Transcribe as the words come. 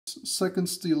second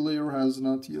steel layer has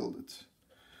not yielded.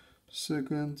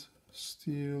 Second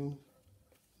steel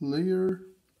layer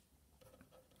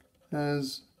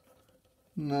has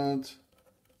not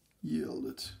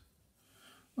yielded.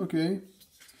 Okay.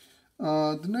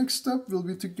 The next step will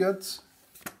be to get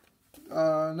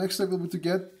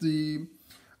the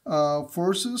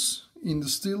forces in the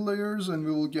steel layers, and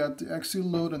we will get the axial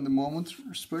load and the moment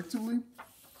respectively.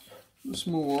 Let's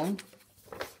move on.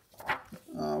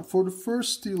 For the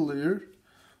first steel layer,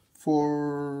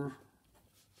 for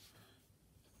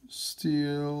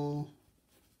steel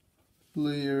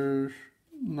layer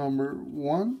number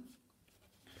 1,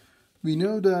 we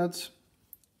know that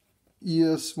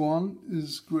ES1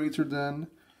 is greater than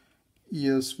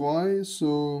ESY,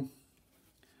 so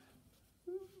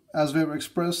as we have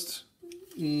expressed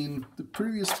in the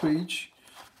previous page,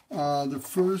 the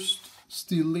first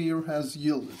steel layer has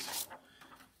yielded.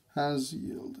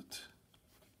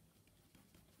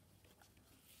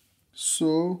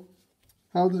 So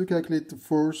how do we calculate the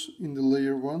force in the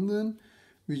layer 1 then?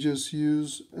 We just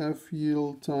use F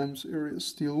yield times area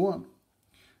steel 1,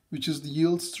 which is the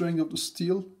yield strength of the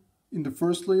steel in the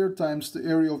first layer times the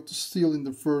area of the steel in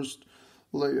the first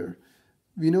layer.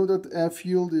 We know that F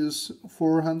yield is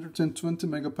 420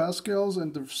 megapascals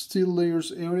and the steel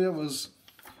layer's area was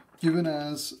given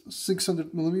as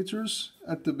 600 millimeters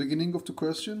at the beginning of the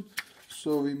question.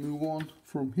 So we move on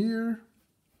from here,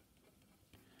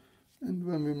 and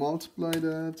when we multiply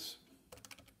that,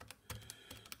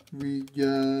 we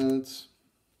get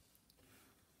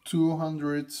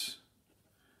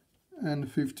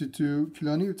 252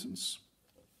 kilonewtons.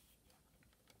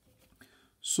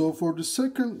 So for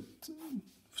steel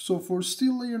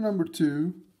layer number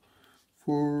 2,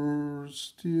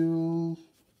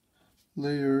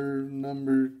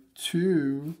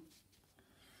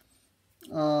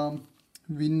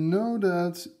 we know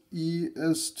that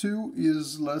ES2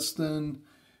 is less than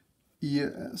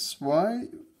ESY,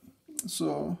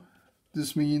 so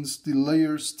this means the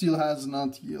layer still has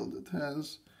not yielded,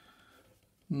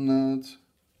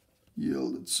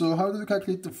 So how do we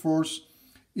calculate the force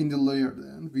in the layer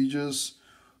then? We just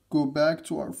go back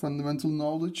to our fundamental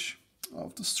knowledge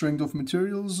of the strength of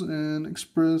materials and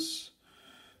express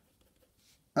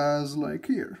as like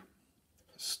here.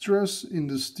 Stress in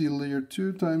the steel layer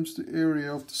 2 times the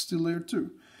area of the steel layer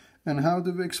 2. And how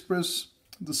do we express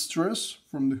the stress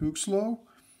from the Hooke's law?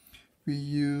 We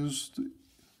used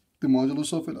the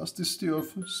modulus of elasticity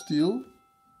of steel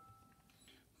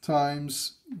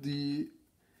times the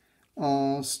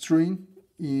strain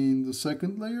in the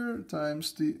second layer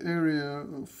times the area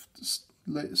of the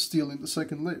steel in the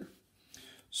second layer.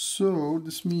 So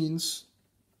this means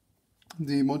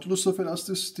the modulus of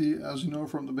elasticity, as you know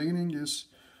from the beginning, is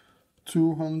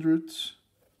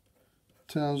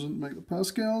 200,000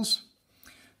 megapascals.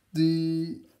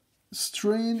 The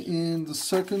strain in the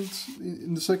second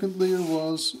layer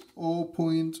was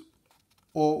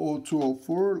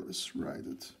 0.00204. Let's write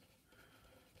it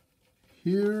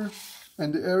here.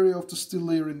 And the area of the steel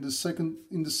layer in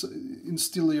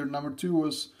steel layer number 2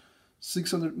 was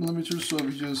 600 millimeters. So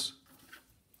we just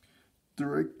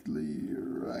directly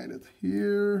write it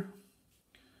here.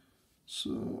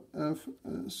 So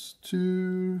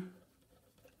FS2.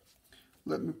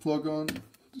 Let me plug on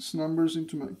these numbers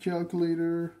into my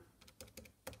calculator.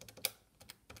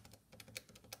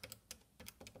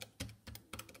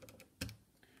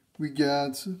 We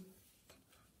get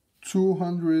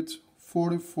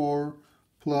 244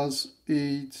 plus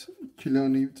 8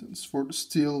 kilonewtons for the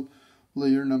steel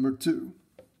layer number 2.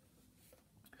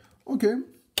 Okay,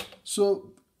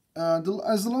 so as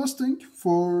the last thing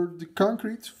for the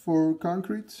concrete,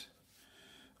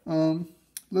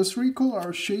 let's recall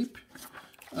our shape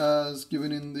as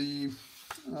given in the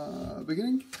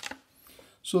beginning.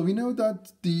 So we know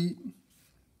that the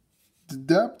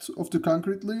depth of the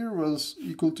concrete layer was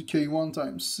equal to K1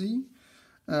 times C,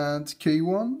 and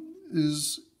K1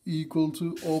 is equal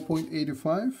to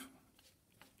 0.85.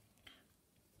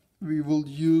 We will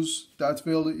use that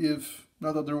value if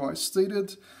not otherwise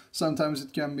stated. Sometimes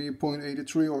it can be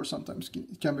 0.83 or sometimes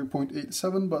it can be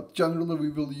 0.87, but generally we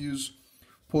will use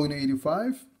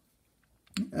 0.85.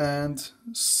 And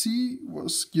C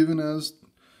was given as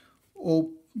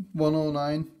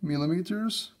 109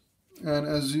 millimeters. And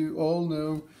as you all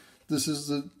know, this is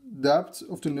the depth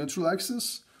of the neutral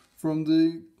axis from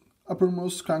the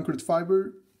uppermost concrete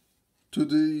fiber to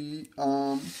the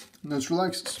neutral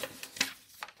axis.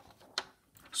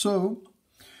 So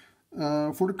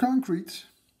for the concrete,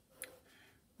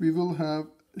 we will have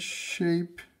a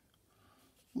shape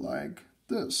like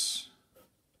this,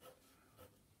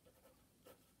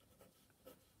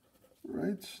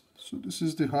 right? So this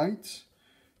is the height,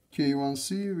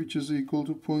 K1C, which is equal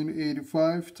to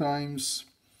 0.85 times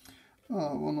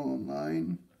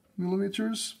 109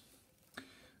 millimeters.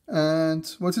 And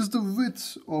what is the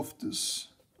width of this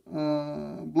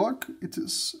block? It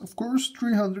is, of course,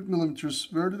 300 millimeters.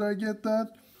 Where did I get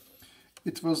that?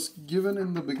 It was given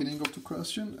in the beginning of the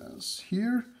question as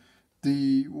here.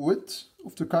 The width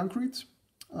of the concrete,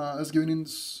 as given in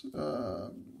this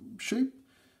shape,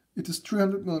 it is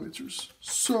 300 millimeters.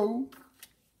 So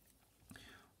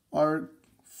our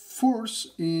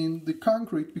force in the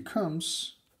concrete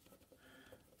becomes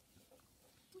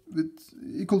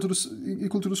equal to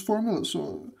this formula.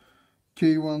 So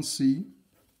K1C,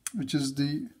 which is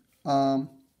the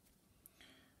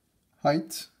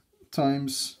height,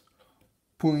 times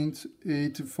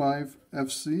 0.85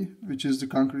 FC, which is the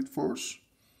concrete force,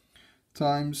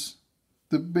 times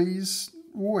the base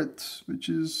width, which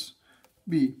is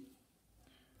B.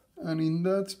 And in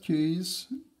that case,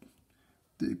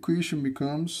 the equation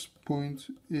becomes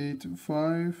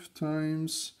 0.85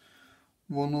 times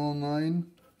 109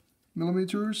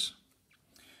 millimeters.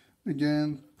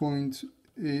 Again,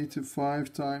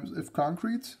 0.85 times F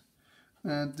concrete.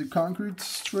 And the concrete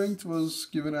strength was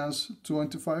given as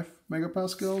 25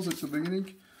 megapascals at the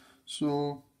beginning.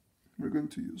 So we're going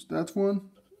to use that one.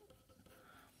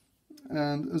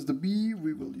 And as the B,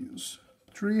 we will use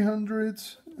 300.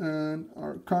 And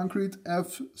our concrete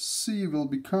FC will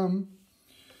become,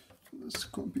 let's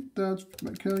compute that with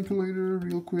my calculator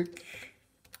real quick.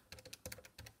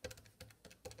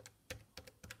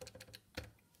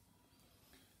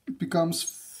 It becomes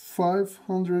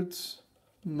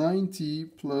 590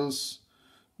 plus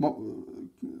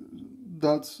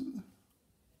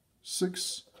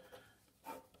 0.6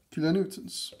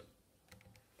 kilonewtons,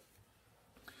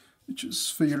 which is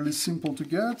fairly simple to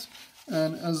get.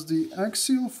 And as the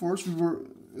axial force,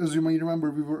 as you may remember,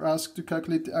 we were asked to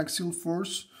calculate the axial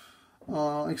force,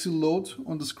 axial load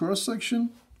on this cross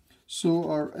section. So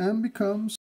our M becomes